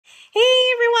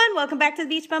everyone, welcome back to the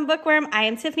Beach Bum Bookworm. I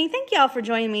am Tiffany. Thank you all for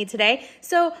joining me today.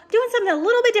 So doing something a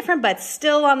little bit different, but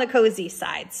still on the cozy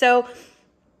side. So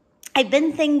I've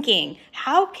been thinking,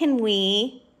 how can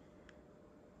we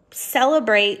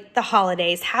celebrate the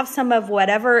holidays, have some of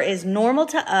whatever is normal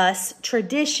to us,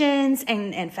 traditions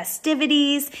and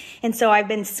festivities. And so I've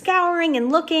been scouring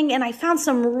and looking, and I found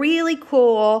some really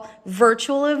cool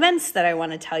virtual events that I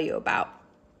want to tell you about.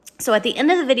 So at the end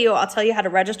of the video, I'll tell you how to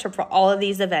register for all of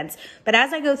these events. But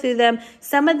as I go through them,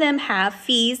 some of them have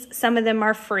fees, some of them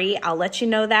are free. I'll let you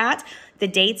know that. The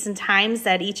dates and times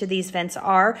that each of these events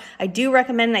are. I do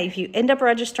recommend that if you end up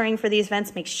registering for these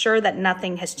events, make sure that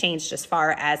nothing has changed as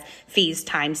far as fees,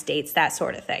 times, dates, that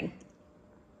sort of thing.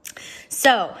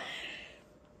 So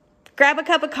grab a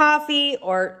cup of coffee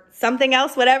or something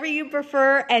else, whatever you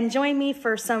prefer, and join me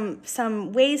for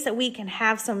some ways that we can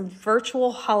have some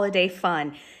virtual holiday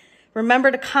fun.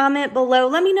 Remember to comment below.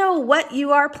 Let me know what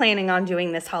you are planning on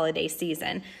doing this holiday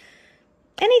season.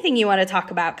 Anything you want to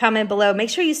talk about, comment below. Make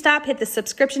sure you stop, hit the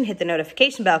subscription, hit the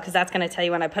notification bell, because that's going to tell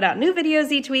you when I put out new videos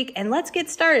each week. And let's get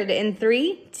started in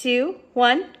 3, 2,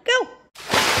 1, go.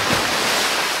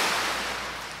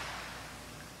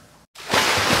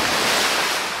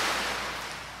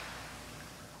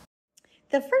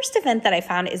 The first event that I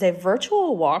found is a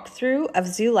virtual walkthrough of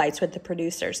Zoo Lights with the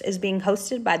producers. It is being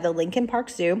hosted by the Lincoln Park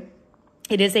Zoo.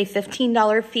 It is a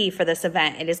 $15 fee for this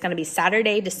event. It is going to be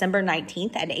Saturday, December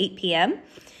 19th at 8 p.m.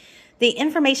 The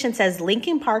information says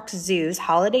Lincoln Park Zoo's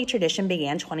holiday tradition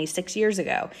began 26 years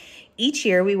ago. Each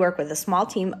year, we work with a small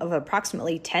team of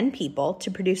approximately 10 people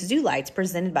to produce Zoo Lights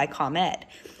presented by ComEd.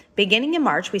 Beginning in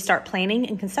March, we start planning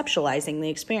and conceptualizing the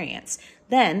experience.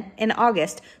 Then, in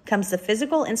August, comes the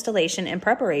physical installation and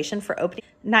preparation for opening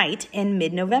night in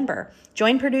mid-November.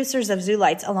 Join producers of Zoo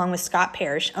Lights along with Scott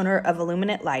Parrish, owner of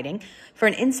Illuminate Lighting, for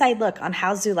an inside look on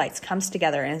how Zoo Lights comes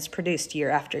together and is produced year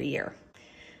after year.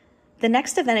 The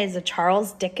next event is a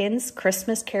Charles Dickens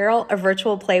Christmas Carol, a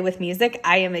virtual play with music.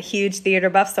 I am a huge theater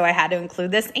buff, so I had to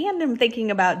include this, and I'm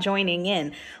thinking about joining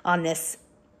in on this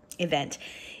event.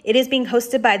 It is being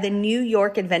hosted by the New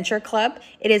York Adventure Club.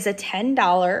 It is a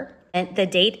 $10 and the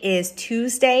date is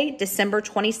Tuesday, December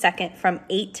 22nd from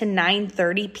 8 to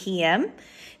 9:30 p.m.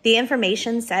 The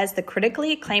information says the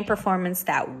critically acclaimed performance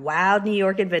that wowed New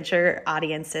York Adventure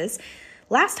audiences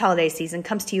last holiday season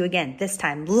comes to you again, this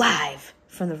time live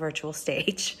from the virtual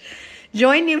stage.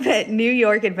 Join New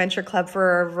York Adventure Club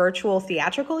for a virtual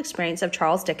theatrical experience of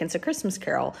Charles Dickens' A Christmas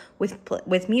Carol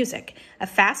with music, a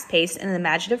fast-paced and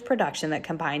imaginative production that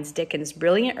combines Dickens'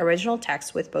 brilliant original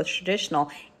text with both traditional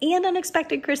and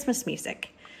unexpected Christmas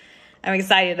music. I'm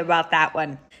excited about that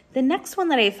one. The next one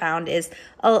that I found is,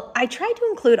 I tried to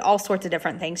include all sorts of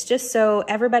different things just so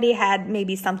everybody had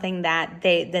maybe something that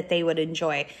they would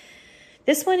enjoy.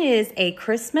 This one is a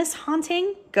Christmas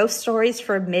haunting, Ghost Stories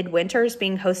for Midwinters,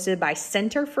 being hosted by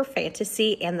Center for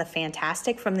Fantasy and the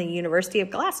Fantastic from the University of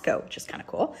Glasgow, which is kind of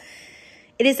cool.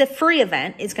 It is a free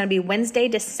event. It's going to be Wednesday,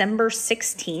 December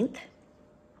 16th.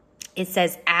 It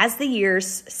says, as the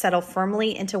years settle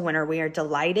firmly into winter, we are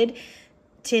delighted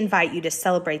to invite you to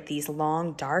celebrate these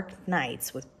long, dark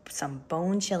nights with some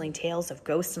bone-chilling tales of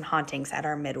ghosts and hauntings at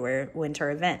our midwinter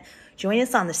event. Join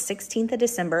us on the 16th of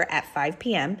December at 5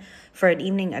 p.m. for an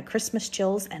evening of Christmas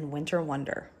chills and winter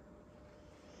wonder.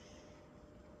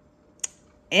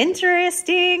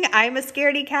 Interesting. I'm a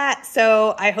scaredy cat,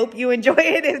 so I hope you enjoy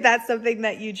it if that's something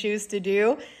that you choose to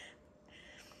do.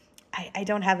 I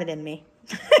don't have it in me.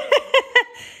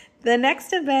 The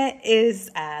next event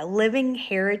is Living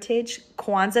Heritage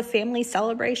Kwanzaa Family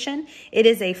Celebration. It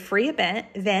is a free event.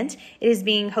 It is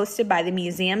being hosted by the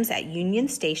museums at Union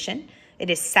Station. It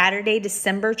is Saturday,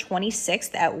 December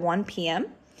 26th at 1 p.m.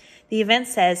 The event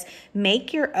says,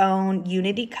 make your own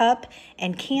Unity cup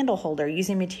and candle holder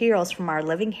using materials from our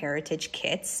Living Heritage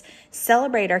kits.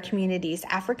 Celebrate our community's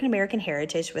African American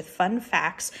heritage with fun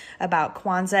facts about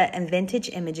Kwanzaa and vintage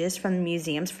images from the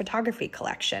museum's photography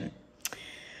collection.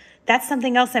 That's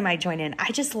something else I might join in.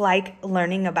 I just like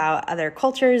learning about other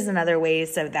cultures and other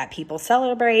ways that people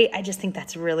celebrate. I just think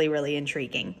that's really, really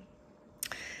intriguing.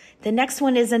 The next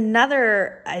one is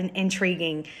another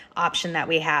intriguing option that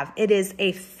we have. It is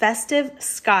a festive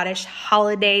Scottish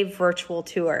holiday virtual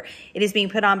tour. It is being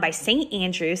put on by St.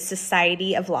 Andrew's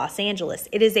Society of Los Angeles.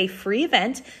 It is a free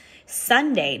event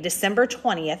Sunday, December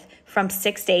 20th from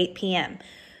 6 to 8 p.m.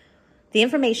 The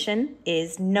information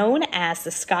is known as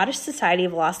the Scottish Society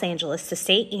of Los Angeles to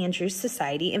St. Andrew's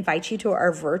Society invites you to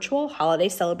our virtual holiday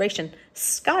celebration,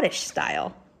 Scottish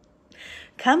style.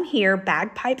 Come hear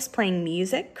bagpipes playing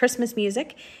music, Christmas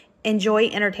music, Enjoy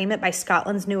entertainment by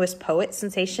Scotland's newest poet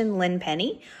sensation, Lynn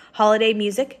Penny. Holiday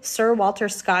music, Sir Walter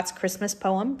Scott's Christmas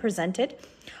poem presented.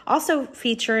 Also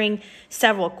featuring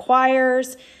several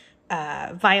choirs,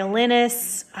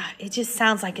 violinists. It just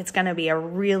sounds like it's going to be a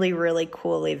really, really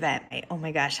cool event. Oh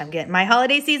my gosh, I'm getting my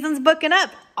holiday season's booking up,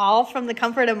 all from the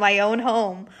comfort of my own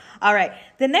home. All right,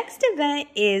 the next event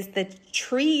is the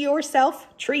Tree Yourself.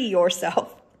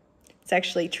 It's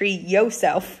actually Tree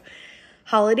Yourself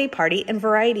holiday party and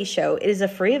variety show. It is a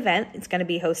free event. It's going to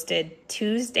be hosted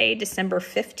Tuesday, December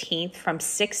 15th from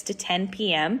 6 to 10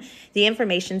 p.m. The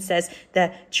information says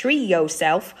the Tree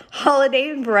Yourself holiday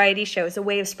and variety show is a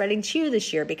way of spreading cheer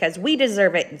this year because we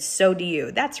deserve it and so do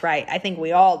you. That's right. I think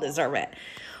we all deserve it.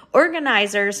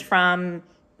 Organizers from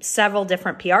several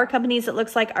different PR companies, it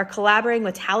looks like, are collaborating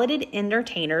with talented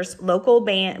entertainers, local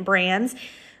brands,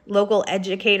 local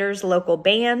educators, local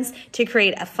bands to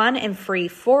create a fun and free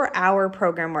 4-hour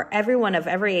program where everyone of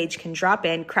every age can drop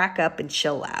in, crack up, and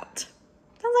chill out.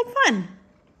 Sounds like fun.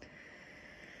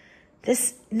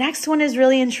 This next one is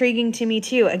really intriguing to me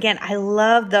too. Again, I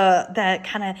love the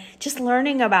kind of just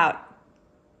learning about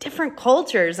different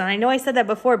cultures. And I know I said that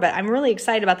before, but I'm really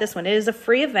excited about this one. It is a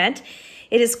free event.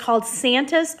 It is called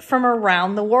Santas from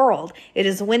Around the World. It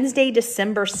is Wednesday,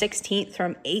 December 16th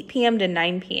from 8 p.m. to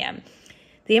 9 p.m.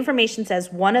 The information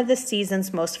says one of the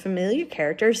season's most familiar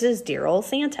characters is dear old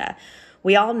Santa.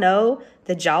 We all know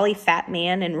the jolly fat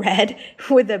man in red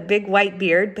with a big white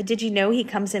beard, but did you know he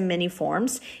comes in many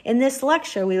forms? In this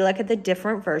lecture, we look at the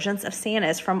different versions of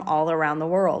Santas from all around the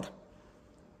world.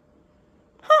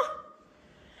 Huh,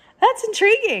 that's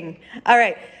intriguing. All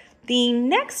right, the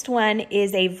next one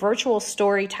is a virtual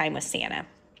story time with Santa.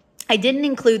 I didn't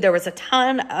include, there was a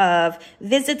ton of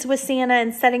visits with Santa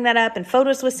and setting that up and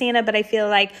photos with Santa, but I feel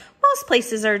like most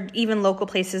places are, even local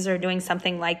places are doing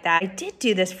something like that. I did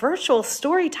do this virtual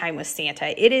story time with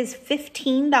Santa. It is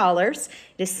 $15.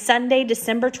 It is Sunday,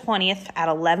 December 20th at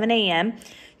 11 a.m.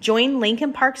 Join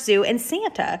Lincoln Park Zoo and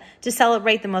Santa to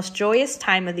celebrate the most joyous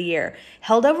time of the year.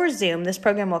 Held over Zoom, this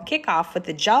program will kick off with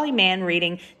the Jolly Man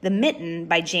reading The Mitten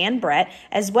by Jan Brett,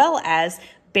 as well as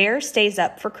Bear Stays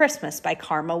Up for Christmas by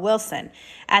Karma Wilson.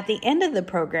 At the end of the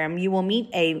program, you will meet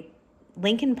a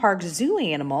Lincoln Park Zoo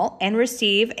animal and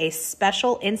receive a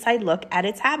special inside look at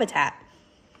its habitat.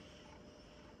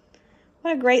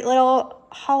 What a great little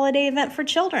holiday event for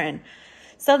children.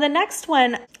 So the next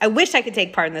one, I wish I could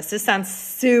take part in this. This sounds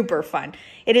super fun.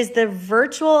 It is the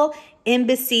Virtual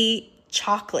Embassy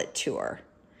Chocolate Tour.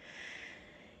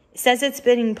 It says it's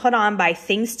being put on by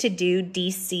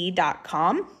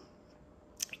thingstododc.com.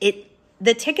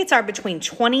 The tickets are between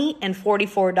 $20 and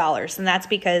 $44, and that's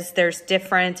because there's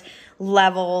different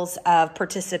levels of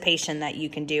participation that you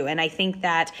can do. And I think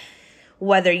that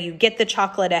whether you get the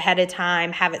chocolate ahead of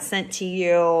time, have it sent to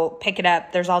you, pick it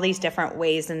up, there's all these different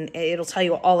ways, and it'll tell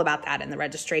you all about that in the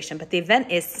registration. But the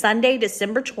event is Sunday,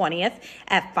 December 20th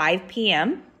at 5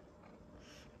 p.m.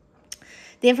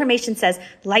 The information says,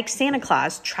 like Santa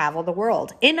Claus, travel the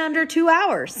world in under 2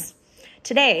 hours.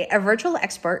 Today, a virtual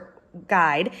expert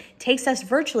guide takes us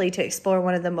virtually to explore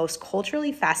one of the most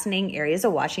culturally fascinating areas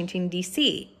of Washington,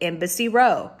 D.C., Embassy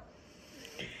Row.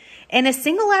 In a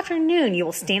single afternoon, you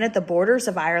will stand at the borders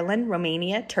of Ireland,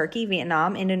 Romania, Turkey,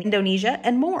 Vietnam, Indonesia,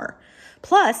 and more.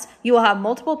 Plus, you will have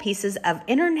multiple pieces of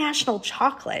international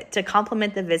chocolate to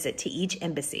complement the visit to each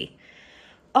embassy.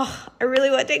 Oh, I really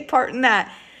want to take part in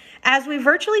that. As we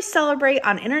virtually celebrate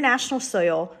on international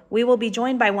soil, we will be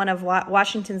joined by one of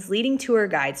Washington's leading tour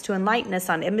guides to enlighten us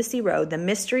on Embassy Road, the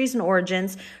mysteries and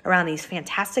origins around these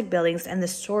fantastic buildings and the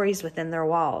stories within their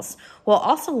walls. We'll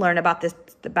also learn about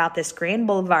this grand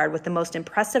boulevard with the most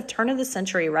impressive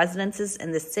turn-of-the-century residences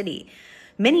in the city,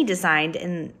 many designed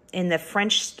in the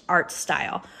French art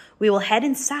style. We will head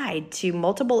inside to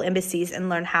multiple embassies and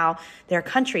learn how their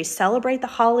countries celebrate the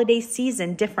holiday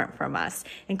season different from us,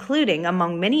 including,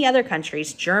 among many other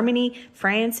countries, Germany,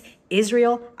 France,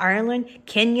 Israel, Ireland,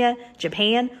 Kenya,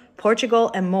 Japan,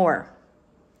 Portugal, and more.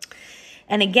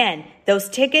 And again, those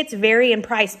tickets vary in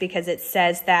price because it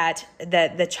says that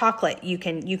the chocolate, you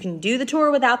can do the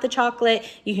tour without the chocolate,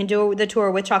 you can do the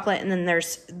tour with chocolate, and then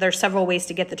there's several ways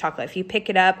to get the chocolate. If you pick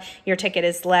it up, your ticket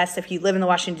is less. If you live in the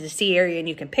Washington, D.C. area and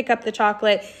you can pick up the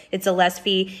chocolate, it's a less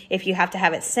fee. If you have to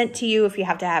have it sent to you, if you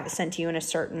have to have it sent to you in a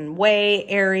certain way,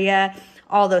 area,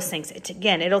 all those things.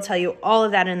 Again, it'll tell you all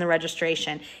of that in the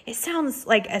registration. It sounds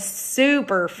like a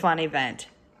super fun event.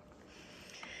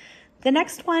 The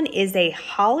next one is a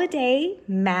holiday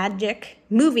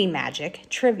movie magic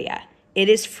trivia. It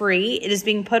is free. It is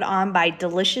being put on by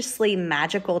Deliciously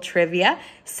Magical Trivia,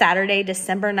 Saturday,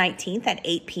 December 19th at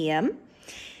 8 p.m.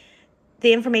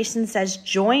 The information says,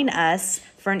 join us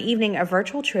for an evening of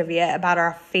virtual trivia about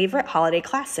our favorite holiday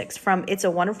classics, from It's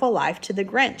a Wonderful Life to The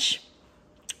Grinch.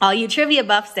 All you trivia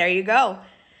buffs, there you go.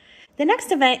 The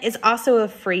next event is also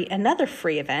another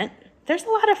free event. There's a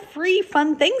lot of free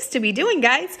fun things to be doing,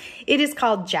 guys. It is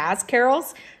called Jazz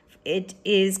Carols. It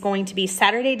is going to be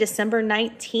Saturday, December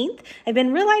 19th. I've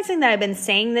been realizing that I've been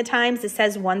saying the times. It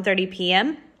says 1:30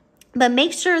 p.m., but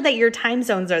make sure that your time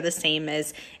zones are the same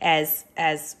as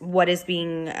what is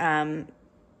being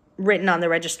written on the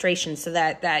registration, so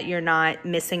that you're not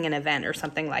missing an event or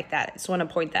something like that. I just want to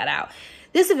point that out.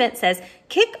 This event says,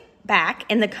 kick back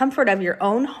in the comfort of your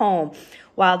own home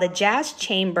while the Jazz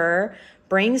Chamber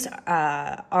brings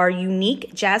our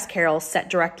unique jazz carols set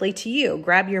directly to you.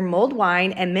 Grab your mulled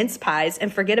wine and mince pies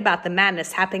and forget about the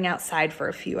madness happening outside for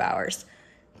a few hours.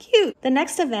 Cute. The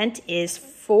next event is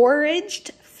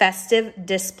Foraged Festive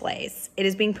Displays. It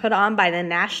is being put on by the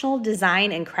National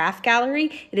Design and Craft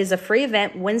Gallery. It is a free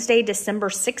event Wednesday, December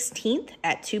 16th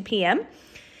at 2 p.m.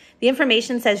 The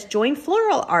information says, join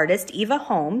floral artist Eva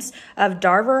Holmes of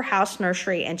Darver House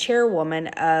Nursery and chairwoman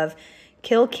of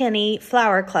Kilkenny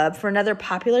Flower Club for another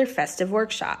popular festive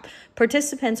workshop.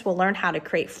 Participants will learn how to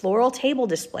create floral table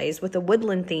displays with a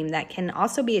woodland theme that can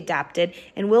also be adapted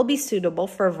and will be suitable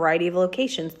for a variety of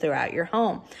locations throughout your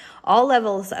home. All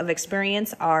levels of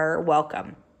experience are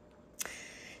welcome.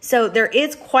 So there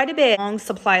is quite a bit long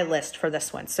supply list for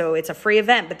this one. So it's a free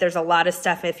event, but there's a lot of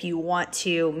stuff if you want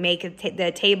to make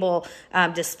the table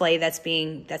display that's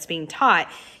being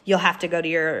taught. You'll have to go to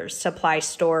your supply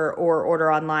store or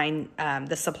order online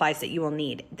the supplies that you will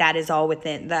need. That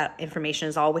information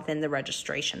is all within the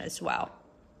registration as well.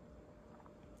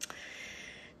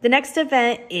 The next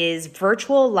event is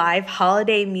Virtual Live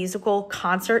Holiday Musical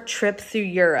Concert Trip Through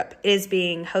Europe. It is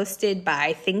being hosted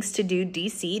by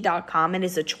ThingsToDoDC.com. It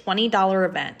is a $20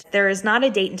 event. There is not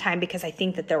a date and time because I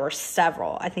think that there were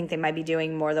several. I think they might be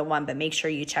doing more than one, but make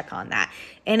sure you check on that.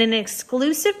 And an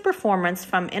exclusive performance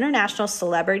from international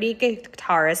celebrity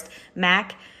guitarist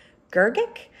Mac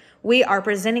Gergic. We are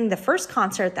presenting the first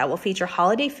concert that will feature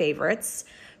holiday favorites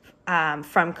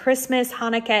from Christmas,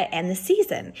 Hanukkah, and the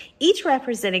season, each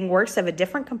representing works of a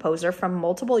different composer from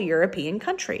multiple European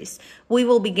countries. We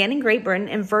will begin in Great Britain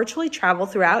and virtually travel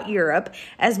throughout Europe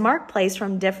as Mark plays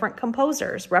from different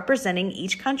composers representing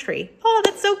each country. Oh,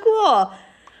 that's so cool.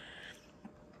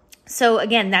 So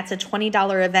again, that's a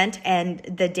 $20 event, and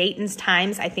the date and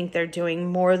times, I think they're doing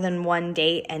more than one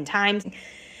date and times.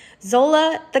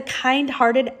 Zola the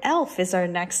Kind-Hearted Elf is our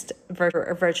next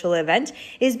virtual event.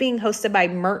 It is being hosted by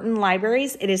Merton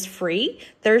Libraries. It is free,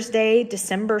 Thursday,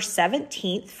 December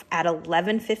 17th at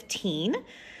 11:15.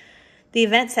 The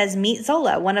event says, meet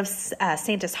Zola, one of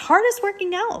Santa's hardest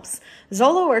working elves.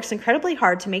 Zola works incredibly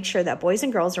hard to make sure that boys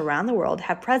and girls around the world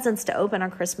have presents to open on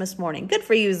Christmas morning. Good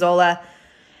for you, Zola.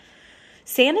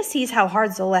 Santa sees how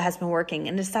hard Zola has been working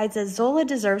and decides that Zola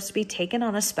deserves to be taken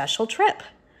on a special trip.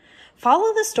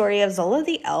 Follow the story of Zola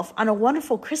the Elf on a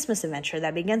wonderful Christmas adventure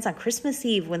that begins on Christmas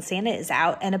Eve when Santa is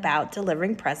out and about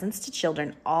delivering presents to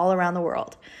children all around the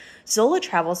world. Zola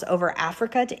travels over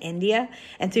Africa to India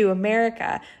and through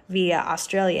America via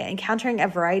Australia, encountering a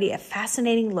variety of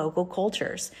fascinating local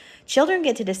cultures. Children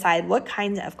get to decide what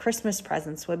kinds of Christmas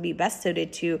presents would be best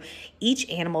suited to each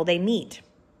animal they meet.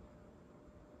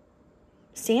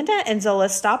 Santa and Zola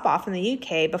stop off in the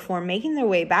UK before making their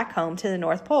way back home to the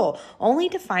North Pole, only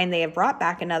to find they have brought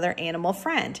back another animal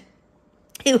friend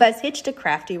who has hitched a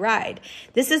crafty ride.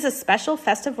 This is a special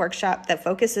festive workshop that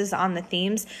focuses on the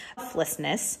themes of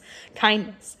selflessness,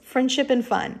 kindness, friendship, and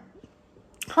fun.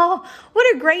 Oh,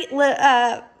 what a great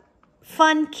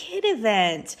fun kid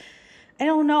event. I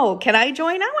don't know. Can I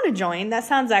join? I want to join. That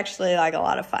sounds actually like a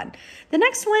lot of fun. The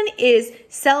next one is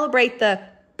Celebrate the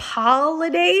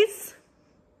Holidays.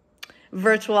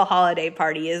 Virtual Holiday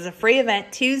Party is a free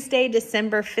event Tuesday,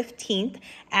 December 15th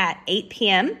at 8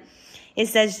 p.m. It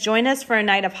says, join us for a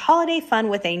night of holiday fun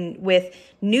with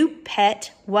new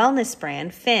pet wellness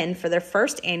brand Finn for their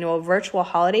first annual virtual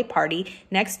holiday party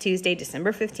next Tuesday,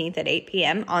 December 15th at 8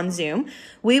 p.m. on Zoom.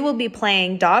 We will be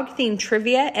playing dog-themed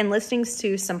trivia and listening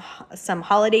to some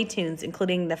holiday tunes,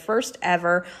 including the first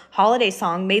ever holiday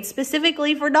song made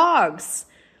specifically for dogs.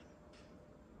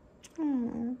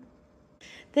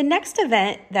 The next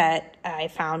event that I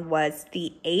found was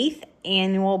the 8th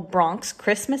annual Bronx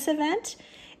Christmas event.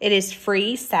 It is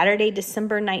free Saturday,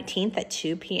 December 19th at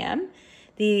 2 p.m.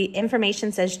 The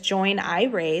information says, join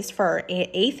iRaise for our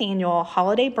 8th annual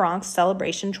Holiday Bronx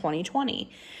Celebration 2020.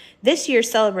 This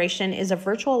year's celebration is a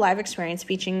virtual live experience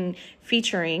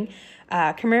featuring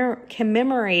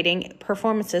commemorating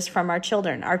performances from our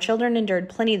children. Our children endured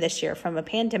plenty this year, from a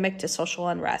pandemic to social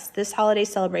unrest. This holiday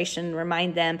celebration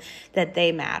remind them that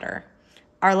they matter.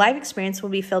 Our live experience will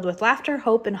be filled with laughter,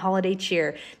 hope, and holiday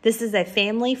cheer. This is a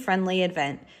family-friendly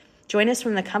event. Join us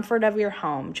from the comfort of your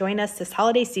home. Join us this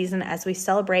holiday season as we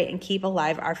celebrate and keep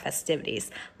alive our festivities.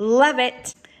 Love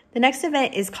it. The next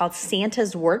event is called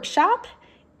Santa's Workshop.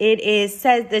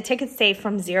 Says the tickets stay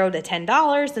from $0 to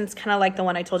 $10, and it's kind of like the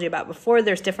one I told you about before.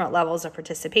 There's different levels of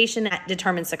participation that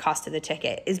determines the cost of the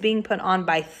ticket. It's being put on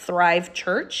by Thrive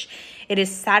Church. It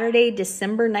is Saturday,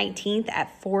 December 19th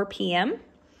at 4 p.m.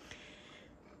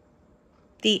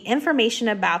 The information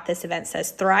about this event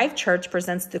says Thrive Church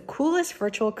presents the coolest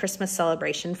virtual Christmas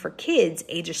celebration for kids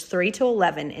ages 3 to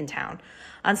 11 in town.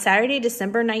 On Saturday,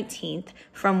 December 19th,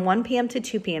 from 1 p.m. to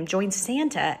 2 p.m., join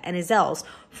Santa and his elves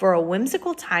for a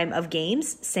whimsical time of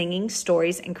games, singing,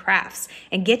 stories, and crafts.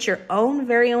 And get your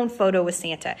very own photo with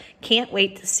Santa. Can't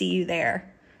wait to see you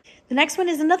there. The next one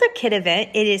is another kid event.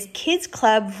 It is Kids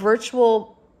Club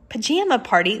Virtual Pajama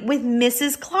Party with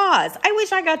Mrs. Claus. I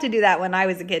wish I got to do that when I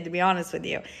was a kid, to be honest with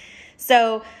you.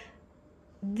 So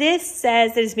this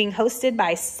says it is being hosted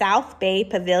by South Bay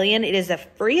Pavilion. It is a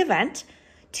free event.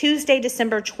 Tuesday,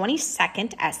 December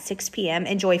 22nd at 6 p.m.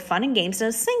 Enjoy fun and games and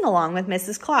a sing-along with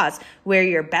Mrs. Claus. Wear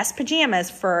your best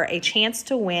pajamas for a chance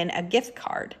to win a gift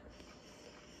card.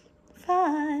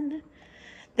 Fun.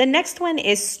 The next one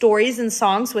is Stories and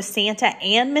Songs with Santa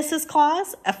and Mrs.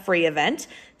 Claus, a free event.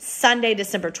 Sunday,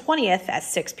 December 20th at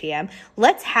 6 p.m.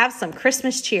 Let's have some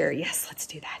Christmas cheer. Yes, let's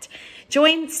do that.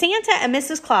 Join Santa and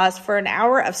Mrs. Claus for an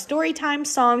hour of story time,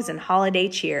 songs, and holiday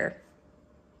cheer.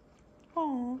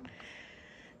 Aww.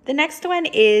 The next one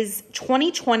is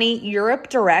 2020 Europe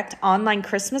Direct Online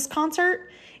Christmas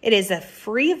Concert. It is a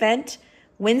free event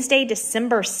Wednesday,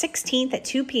 December 16th at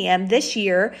 2 p.m. This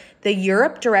year, the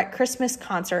Europe Direct Christmas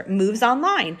Concert moves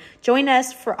online. Join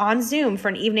us on Zoom for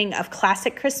an evening of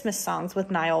classic Christmas songs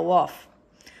with Niall Wolf.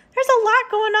 There's a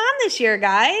lot going on this year,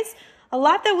 guys. A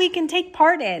lot that we can take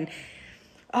part in.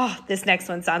 Oh, this next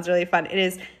one sounds really fun. It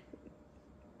is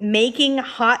Making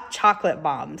Hot Chocolate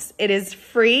Bombs. It is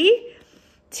free.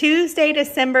 Tuesday,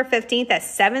 December 15th at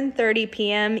 7:30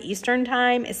 p.m. Eastern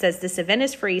Time. It says this event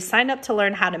is free. Sign up to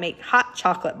learn how to make hot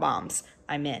chocolate bombs.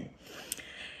 I'm in.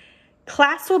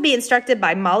 Class will be instructed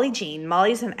by Molly Jean.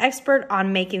 Molly's an expert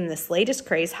on making this latest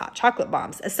craze, hot chocolate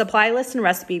bombs. A supply list and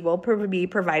recipe will be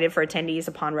provided for attendees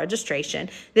upon registration.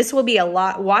 This will be a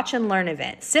watch and learn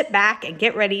event. Sit back and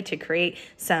get ready to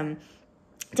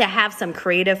have some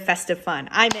creative, festive fun.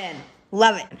 I'm in.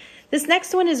 Love it. This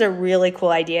next one is a really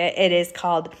cool idea. It is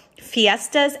called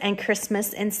Fiestas and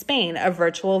Christmas in Spain, a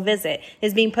virtual visit. It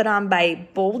is being put on by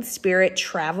Bold Spirit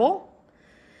Travel.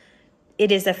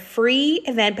 It is a free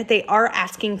event, but they are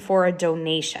asking for a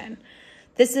donation.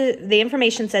 The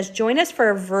information says, join us for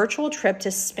a virtual trip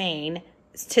to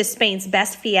Spain's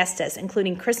best fiestas,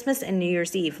 including Christmas and New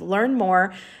Year's Eve. Learn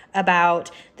more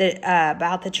about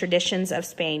the traditions of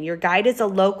Spain. Your guide is a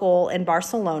local in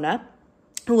Barcelona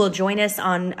who will join us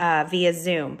on via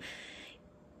Zoom.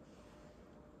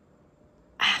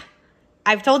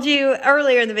 I've told you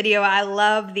earlier in the video, I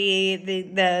love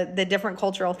the different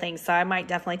cultural things, so I might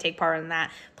definitely take part in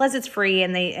that. Plus, it's free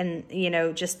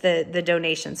and just the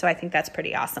donation, so I think that's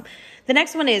pretty awesome. The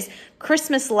next one is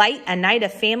Christmas Light, a night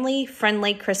of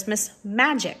family-friendly Christmas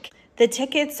magic. The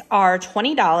tickets are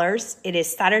 $20. It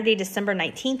is Saturday, December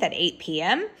 19th at 8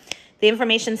 p.m. The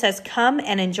information says, come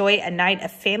and enjoy a night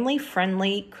of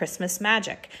family-friendly Christmas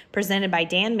magic, presented by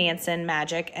Dan Manson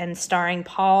Magic and starring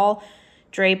Paul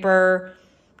Draper,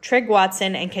 Trig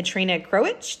Watson, and Katrina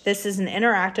Crowich. This is an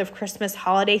interactive Christmas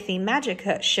holiday-themed magic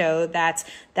show that's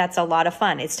a lot of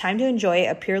fun. It's time to enjoy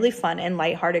a purely fun and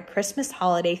lighthearted Christmas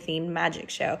holiday-themed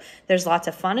magic show. There's lots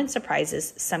of fun and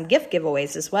surprises, some gift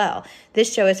giveaways as well.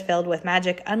 This show is filled with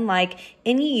magic unlike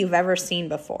any you've ever seen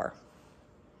before.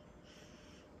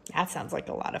 That sounds like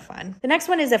a lot of fun. The next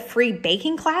one is a free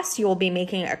baking class. You will be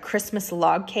making a Christmas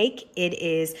log cake. It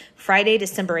is Friday,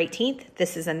 December 18th.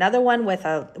 This is another one with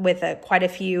quite a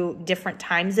few different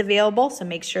times available. So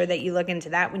make sure that you look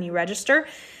into that when you register.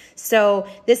 So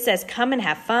this says, come and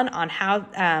have fun on how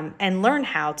and learn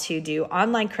how to do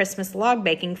online Christmas log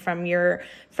baking from your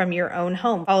own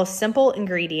home. Follow simple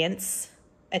ingredients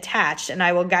attached, and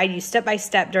I will guide you step by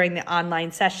step during the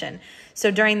online session.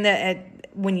 So during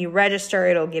when you register,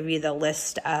 it'll give you the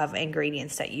list of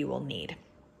ingredients that you will need.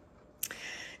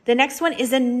 The next one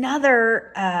is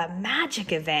another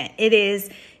magic event. It is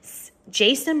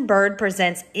Jason Bird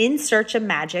presents In Search of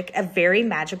Magic, a very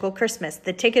magical Christmas.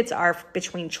 The tickets are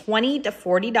between $20 to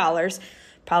 $40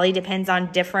 Probably depends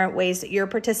on different ways that you're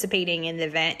participating in the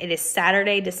event. It is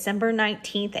Saturday, December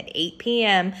 19th at 8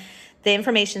 p.m. The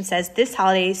information says this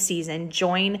holiday season,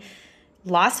 join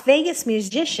Las Vegas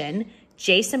musician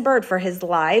Jason Bird for his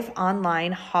live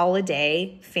online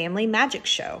holiday family magic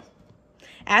show.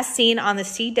 As seen on the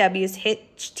CW's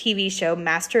hit TV show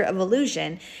Master of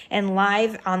Illusion and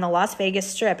live on the Las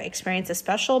Vegas Strip, experience a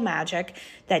special magic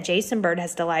that Jason Bird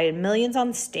has delighted millions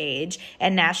on stage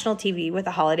and national TV with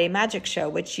a holiday magic show,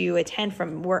 which you attend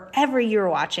from wherever you're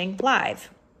watching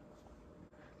live.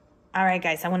 All right,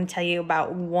 guys, I want to tell you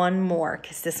about one more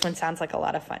because this one sounds like a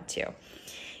lot of fun too.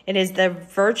 It is the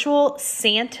virtual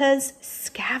Santa's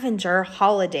Scavenger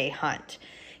Holiday Hunt.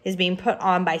 Is being put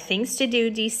on by Things to Do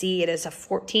DC. It is a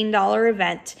 $14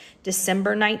 event,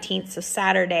 December 19th, so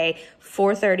Saturday,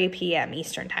 4:30 p.m.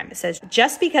 Eastern Time. It says,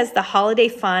 just because the holiday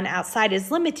fun outside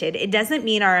is limited, it doesn't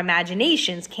mean our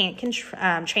imaginations can't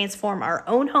transform our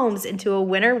own homes into a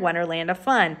winter wonderland of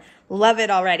fun. Love it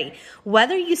already.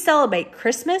 Whether you celebrate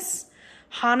Christmas,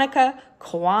 Hanukkah,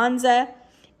 Kwanzaa,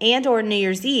 and or New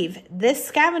Year's Eve, this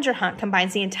scavenger hunt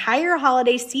combines the entire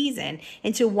holiday season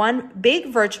into one big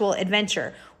virtual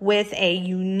adventure. With a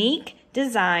unique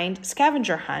designed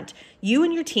scavenger hunt, you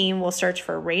and your team will search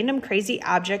for random crazy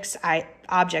items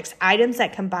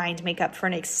that combined make up for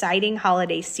an exciting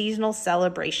holiday seasonal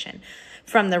celebration.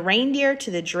 From the reindeer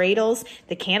to the dreidels,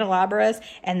 the candelabras,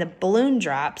 and the balloon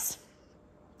drops,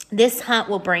 this hunt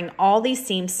will bring all these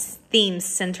themes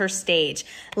center stage.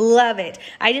 Love it.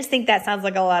 I just think that sounds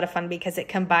like a lot of fun because it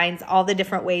combines all the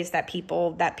different ways that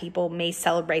people may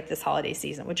celebrate this holiday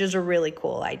season, which is a really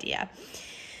cool idea.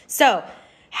 So,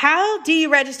 how do you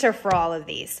register for all of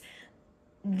these?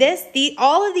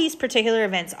 All of these particular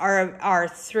events are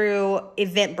through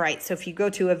Eventbrite. So if you go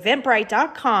to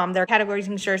eventbrite.com, there are categories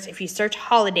and search. If you search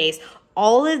holidays,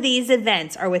 all of these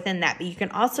events are within that, but you can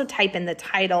also type in the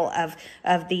title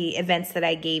of the events that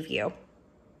I gave you.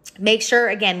 Make sure,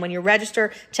 again, when you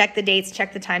register, check the dates,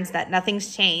 check the times, that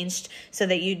nothing's changed so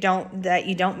that you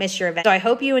don't miss your event. So I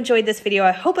hope you enjoyed this video.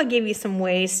 I hope I gave you some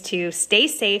ways to stay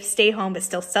safe, stay home, but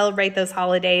still celebrate those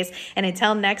holidays. And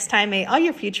until next time, may all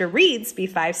your future reads be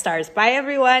 5 stars. Bye,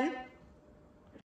 everyone.